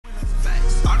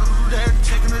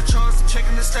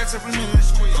the stats every minute.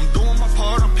 I'm doing my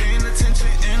part, I'm paying attention,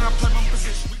 and I play my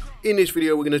position. In this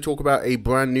video, we're going to talk about a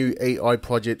brand new AI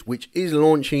project which is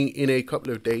launching in a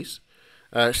couple of days.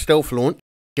 Stealth launch.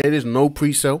 Okay, there's no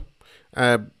pre-sale,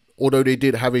 although they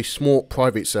did have a small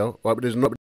private sale, right? But there's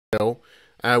no sale,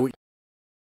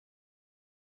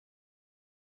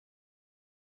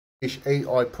 which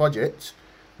AI project,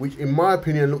 which in my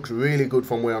opinion looks really good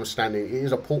from where I'm standing. It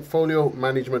is a portfolio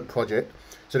management project,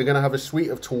 so they're going to have a suite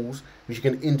of tools which you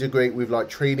can integrate with like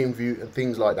TradingView and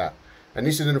things like that. And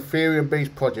this is an Ethereum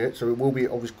based project, so it will be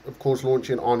of course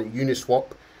launching on Uniswap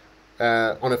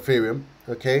on Ethereum.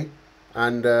 Okay,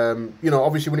 and you know,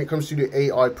 obviously when it comes to the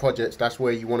AI projects, that's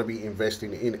where you want to be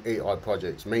investing in AI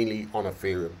projects, mainly on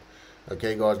Ethereum.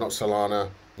 Okay guys, not Solana,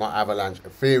 not Avalanche,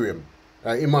 Ethereum,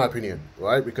 in my opinion,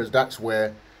 right? Because that's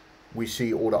where we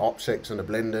see all the OPSECs and the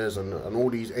blenders and all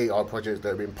these AI projects that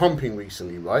have been pumping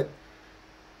recently, right?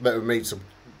 That have made some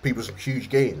people some huge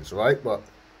gains, right? But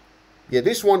yeah,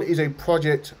 this one is a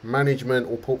project management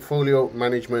or portfolio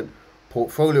management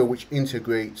portfolio which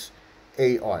integrates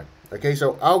AI. Okay,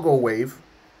 so Algowave,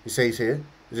 it says here,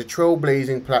 is a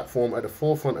trailblazing platform at the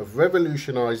forefront of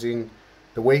revolutionizing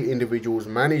the way individuals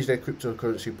manage their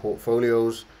cryptocurrency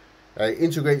portfolios. It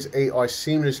integrates AI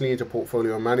seamlessly into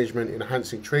portfolio management,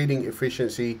 enhancing trading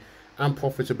efficiency and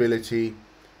profitability.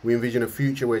 We envision a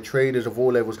future where traders of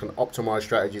all levels can optimize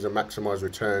strategies and maximize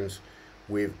returns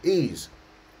with ease.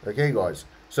 Okay guys,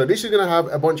 so this is going to have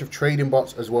a bunch of trading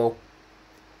bots as well.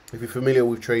 If you're familiar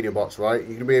with trading bots, right, you're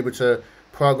going to be able to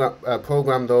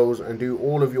program those and do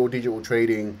all of your digital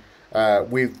trading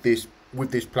with this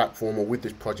platform or with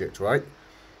this project, right?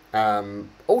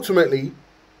 Ultimately,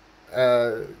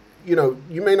 you know,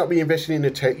 you may not be investing in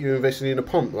the tech, you're investing in the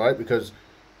pump, right? Because,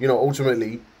 you know,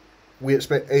 ultimately we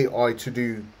expect AI to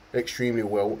do extremely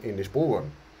well in this bull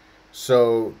run.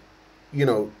 So, you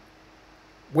know,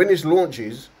 when this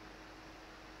launches,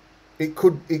 it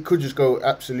could just go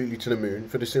absolutely to the moon,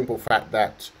 for the simple fact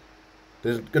that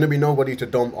there's going to be nobody to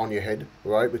dump on your head,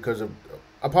 right? Because of,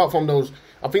 apart from those,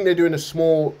 I think they're doing a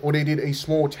small, or they did a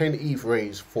small 10 ETH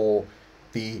raise for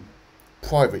the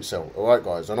private sale, all right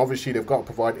guys, and obviously they've got to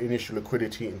provide initial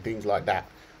liquidity and things like that,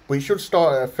 but it should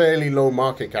start at a fairly low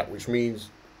market cap, which means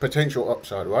potential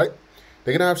upside, right?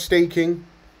 They're going to have staking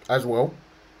as well,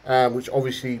 which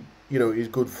obviously, you know, is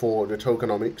good for the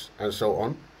tokenomics and so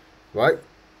on, right?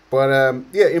 But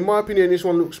yeah, in my opinion, this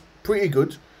one looks pretty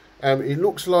good. It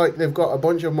looks like they've got a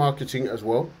bunch of marketing as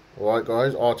well, all right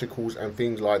guys, articles and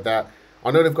things like that. I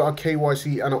know they've got a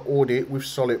KYC and an audit with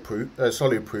solid proof.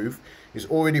 It's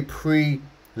already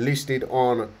pre-listed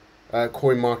on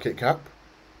CoinMarketCap.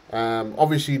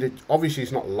 Obviously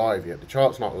it's not live yet. The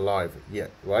chart's not live yet,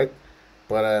 right?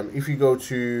 But if you go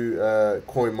to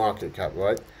CoinMarketCap,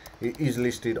 right, it is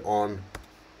listed on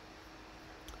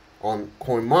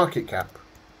CoinMarketCap.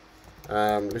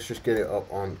 Let's just get it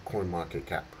up on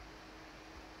CoinMarketCap.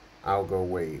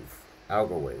 Algowave.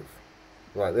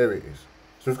 Right, there it is.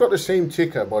 So it's got the same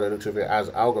ticker by the looks of it as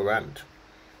Algorand.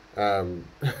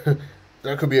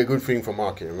 That could be a good thing for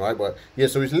marketing, right? But yeah,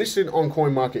 so it's listed on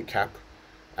CoinMarketCap,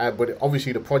 but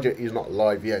obviously the project is not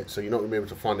live yet, so you're not going to be able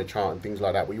to find the chart and things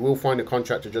like that. But you will find the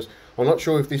contract address. I'm not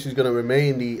sure if this is going to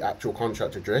remain the actual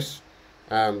contract address.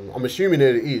 I'm assuming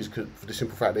that it is, because for the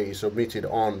simple fact that it's submitted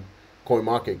on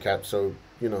CoinMarketCap, so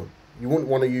you know you wouldn't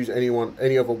want to use any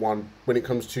other one when it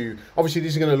comes to, obviously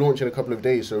this is going to launch in a couple of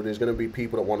days, so there's going to be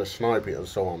people that want to snipe it and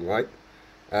so on, right?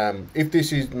 If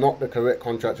this is not the correct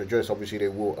contract address, obviously they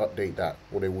will update that,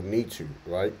 or they will need to,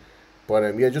 right?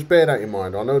 But yeah, just bear that in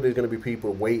mind. I know there's going to be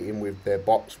people waiting with their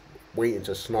bots, waiting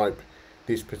to snipe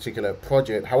this particular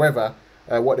project. However,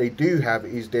 what they do have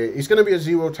is it's going to be a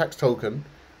zero tax token,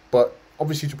 but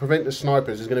obviously to prevent the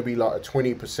snipers, there's going to be like a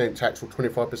 20% tax or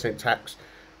 25% tax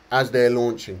as they're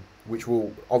launching, which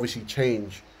will obviously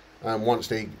change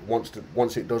once it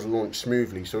does launch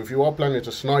smoothly. So if you are planning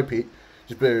to snipe it,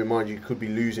 just bear in mind you could be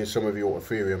losing some of your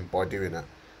Ethereum by doing that.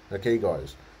 Okay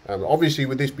guys, obviously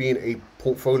with this being a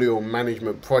portfolio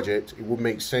management project, it would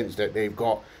make sense that they've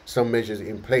got some measures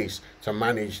in place to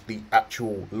manage the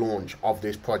actual launch of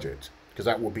this project, because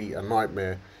that would be a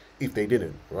nightmare if they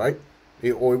didn't, right?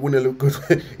 It wouldn't look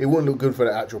good. It wouldn't look good for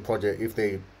the actual project if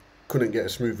they couldn't get a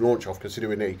smooth launch off,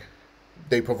 considering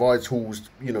they provide tools,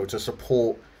 you know, to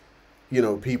support, you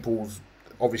know, people's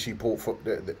obviously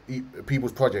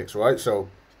people's projects, right? So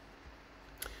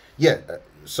yeah,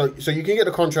 so you can get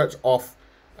the contracts off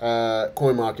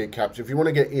CoinMarketCap. So if you want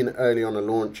to get in early on the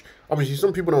launch, obviously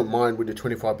some people don't mind with the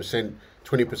 25%,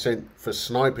 20% for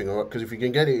sniping, all right? Because if you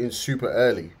can get it in super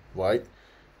early, right,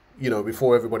 you know,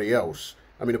 before everybody else,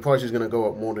 I mean, the price is going to go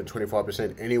up more than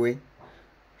 25% anyway.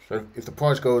 So if the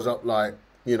price goes up like,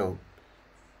 like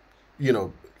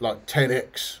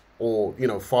 10x or,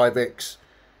 5x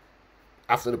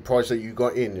after the price that you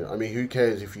got in, I mean, who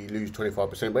cares if you lose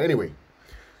 25%? But anyway,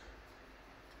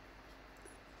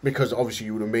 because obviously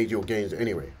you would have made your gains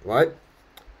anyway, right?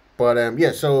 But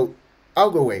yeah, so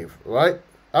Algowave, right?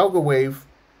 Algowave,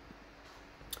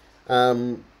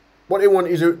 what they want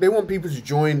is they want people to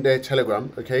join their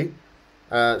Telegram, okay?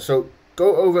 So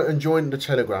go over and join the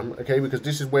Telegram, okay? Because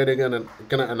this is where they're gonna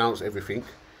announce everything,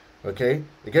 okay?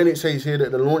 Again, it says here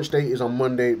that the launch date is on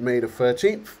Monday, May the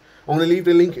 13th. I'm gonna leave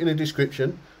the link in the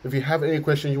description. If you have any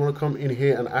questions, you want to come in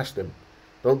here and ask them.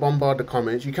 Don't bombard the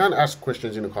comments. You can ask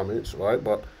questions in the comments, right?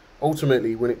 But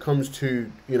ultimately, when it comes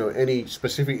to, any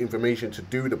specific information to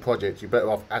do the project, you're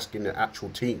better off asking the actual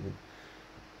team,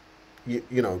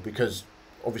 because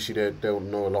obviously they'll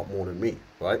know a lot more than me,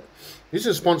 right? This is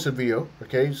a sponsored video,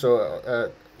 okay?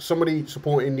 So somebody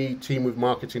supporting the team with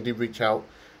marketing did reach out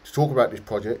to talk about this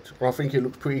project. Well, I think it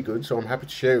looks pretty good, so I'm happy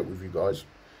to share it with you guys.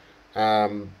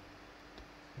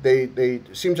 They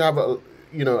seem to have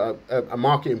a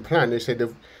marketing plan. They said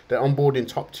they're onboarding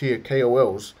top tier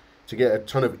KOLs to get a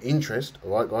ton of interest.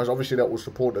 All right, guys. Obviously, that will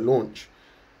support the launch.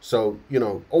 So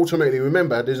ultimately,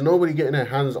 remember, there's nobody getting their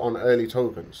hands on early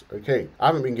tokens. Okay, I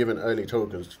haven't been given early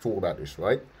tokens to talk about this,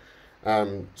 right?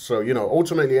 So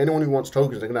ultimately, anyone who wants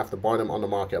tokens, they're gonna have to buy them on the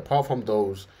market. Apart from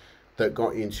those that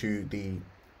got into the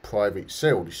private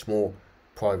sale, the small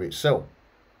private sale.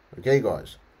 Okay,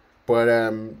 guys. But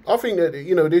I think that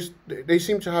they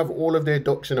seem to have all of their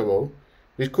ducks in a row.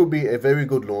 This could be a very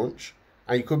good launch,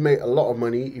 and you could make a lot of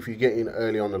money if you get in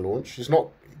early on the launch. It's not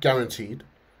guaranteed,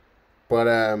 but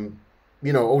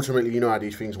ultimately, how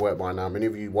these things work by now. Many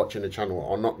of you watching the channel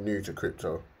are not new to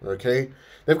crypto. Okay,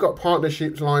 they've got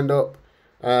partnerships lined up,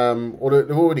 or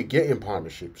they're already getting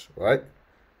partnerships, right?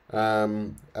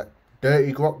 Dirty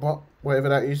Grok bot, whatever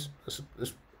that is,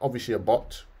 it's obviously a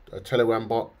bot, a Telegram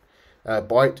bot.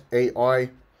 Byte AI,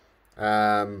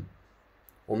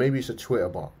 or maybe it's a Twitter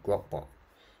bot, Grok bot,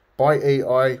 Byte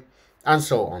AI, and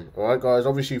so on. All right, guys.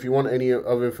 Obviously, if you want any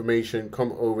other information,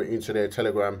 come over into their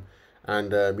Telegram,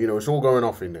 and it's all going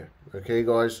off in there. Okay,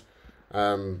 guys.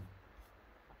 Follow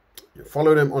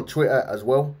them on Twitter as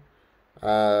well.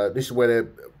 This is where they're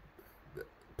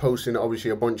posting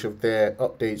obviously a bunch of their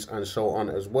updates and so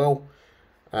on as well.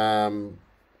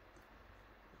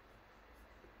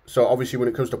 So obviously when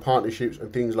it comes to partnerships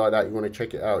and things like that, you want to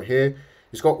check it out here.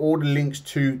 It's got all the links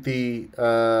to the,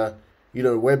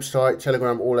 website,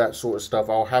 Telegram, all that sort of stuff.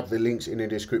 I'll have the links in the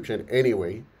description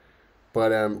anyway.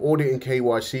 But audit and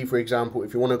KYC, for example,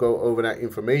 if you want to go over that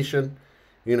information,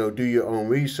 do your own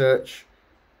research,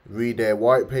 read their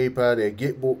white paper, their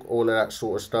Git book, all of that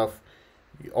sort of stuff.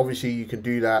 Obviously, you can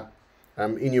do that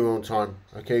in your own time.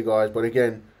 Okay, guys. But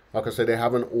again, like I said, they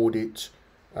have an audit.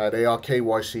 They are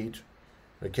KYC'd.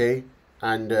 Okay,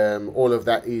 and all of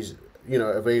that is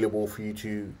available for you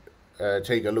to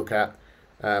take a look at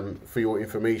for your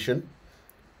information.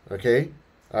 Okay,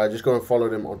 just go and follow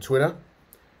them on Twitter.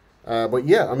 But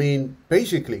yeah, I mean,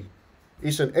 basically,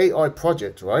 it's an AI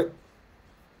project, right?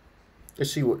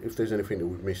 Let's see if there's anything that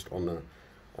we've missed on the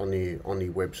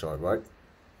website, right?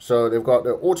 So they've got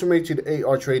the automated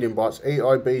AI trading bots,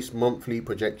 AI-based monthly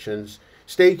projections,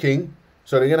 staking.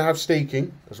 So they're gonna have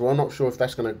staking as well. I'm not sure if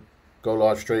that's gonna go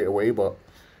live straight away, but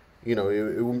it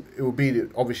will be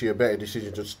obviously a better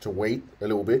decision just to wait a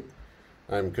little bit,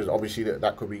 because obviously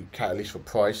that could be catalyst for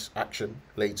price action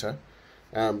later.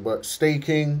 But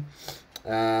staking,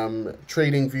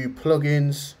 trading view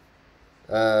plugins,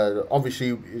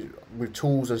 obviously with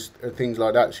tools and things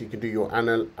like that, so you can do your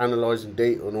analyzing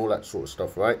data and all that sort of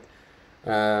stuff, right?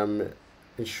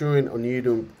 Ensuring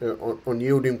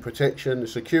unyielding protection,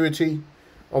 security.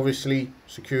 Obviously,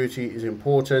 security is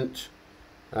important.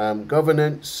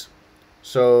 Governance.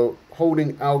 So,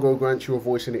 holding Algo grants you a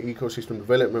voice in the ecosystem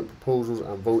development proposals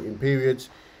and voting periods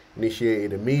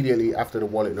initiated immediately after the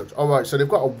wallet launch. All right, so they've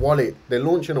got a wallet. They're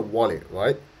launching a wallet,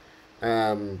 right?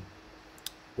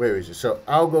 Where is it? So,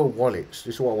 Algo wallets.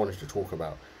 This is what I wanted to talk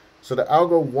about. So, the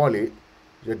Algo wallet,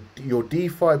 your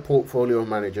DeFi portfolio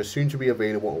manager, soon to be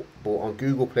available on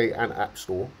Google Play and App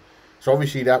Store. So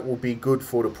obviously that will be good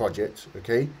for the project,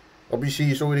 okay? Obviously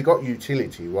it's already got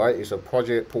utility, right? It's a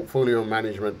project, portfolio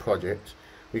management project.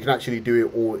 We can actually do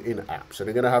it all in app. So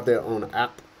they're going to have their own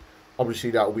app. Obviously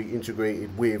that will be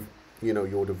integrated with,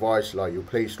 your device, like your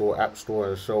Play Store, App Store,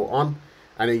 and so on.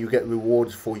 And then you get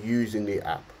rewards for using the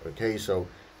app, okay? So,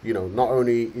 not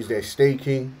only is there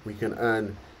staking, we can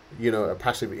earn, a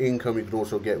passive income. You can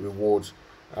also get rewards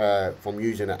from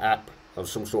using an app or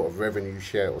some sort of revenue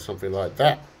share or something like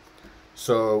that.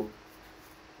 So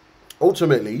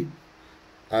ultimately,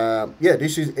 yeah,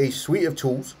 this is a suite of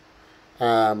tools,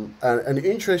 an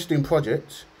interesting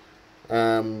project,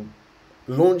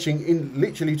 launching in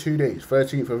literally 2 days,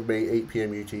 13th of May, 8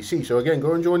 p.m. UTC. So again,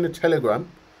 go and join the Telegram,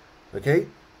 okay?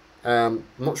 I'm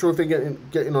not sure if they're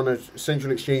getting on a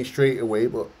central exchange straight away,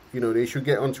 but you know, they should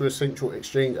get onto a central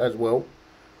exchange as well.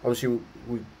 Obviously,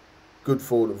 we good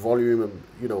for the volume and,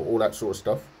 you know, all that sort of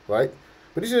stuff, right?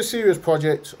 But this is a serious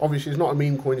project. Obviously, it's not a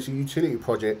meme coin, it's a utility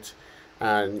project.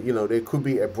 And, you know, there could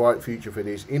be a bright future for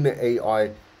this in the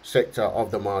AI sector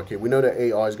of the market. We know that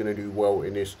AI is going to do well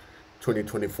in this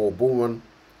 2024 bull run.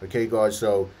 Okay, guys,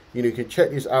 so, you know, you can check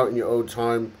this out in your own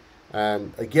time.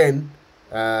 Again,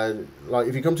 like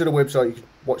if you come to the website, you can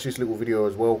watch this little video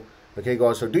as well. Okay,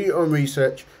 guys, so do your own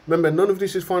research. Remember, none of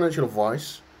this is financial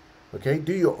advice. Okay,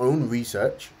 do your own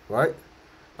research, right?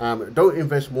 Don't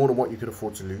invest more than what you could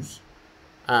afford to lose.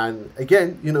 And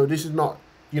again, you know, this is not,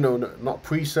 you know, not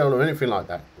pre-sale or anything like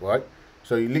that, right?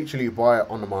 So you literally buy it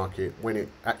on the market when it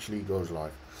actually goes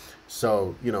live.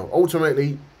 So, you know,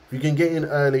 ultimately, if you can get in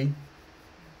early,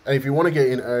 and if you want to get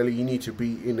in early, you need to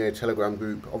be in their Telegram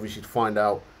group, obviously, to find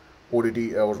out all the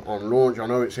details on launch. I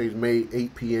know it says May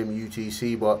 8 p.m.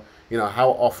 UTC, but, you know, how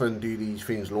often do these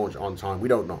things launch on time? We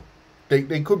don't know.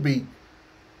 They could be,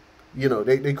 you know,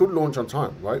 they could launch on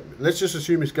time, right? Let's just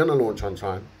assume it's going to launch on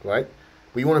time, right?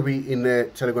 But you want to be in their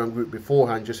Telegram group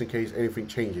beforehand just in case anything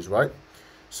changes, right?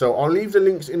 So I'll leave the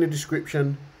links in the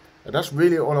description. And that's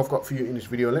really all I've got for you in this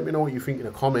video. Let me know what you think in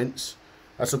the comments.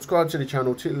 Subscribe to the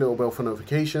channel, hit the little bell for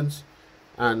notifications.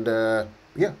 And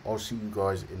yeah, I'll see you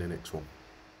guys in the next one.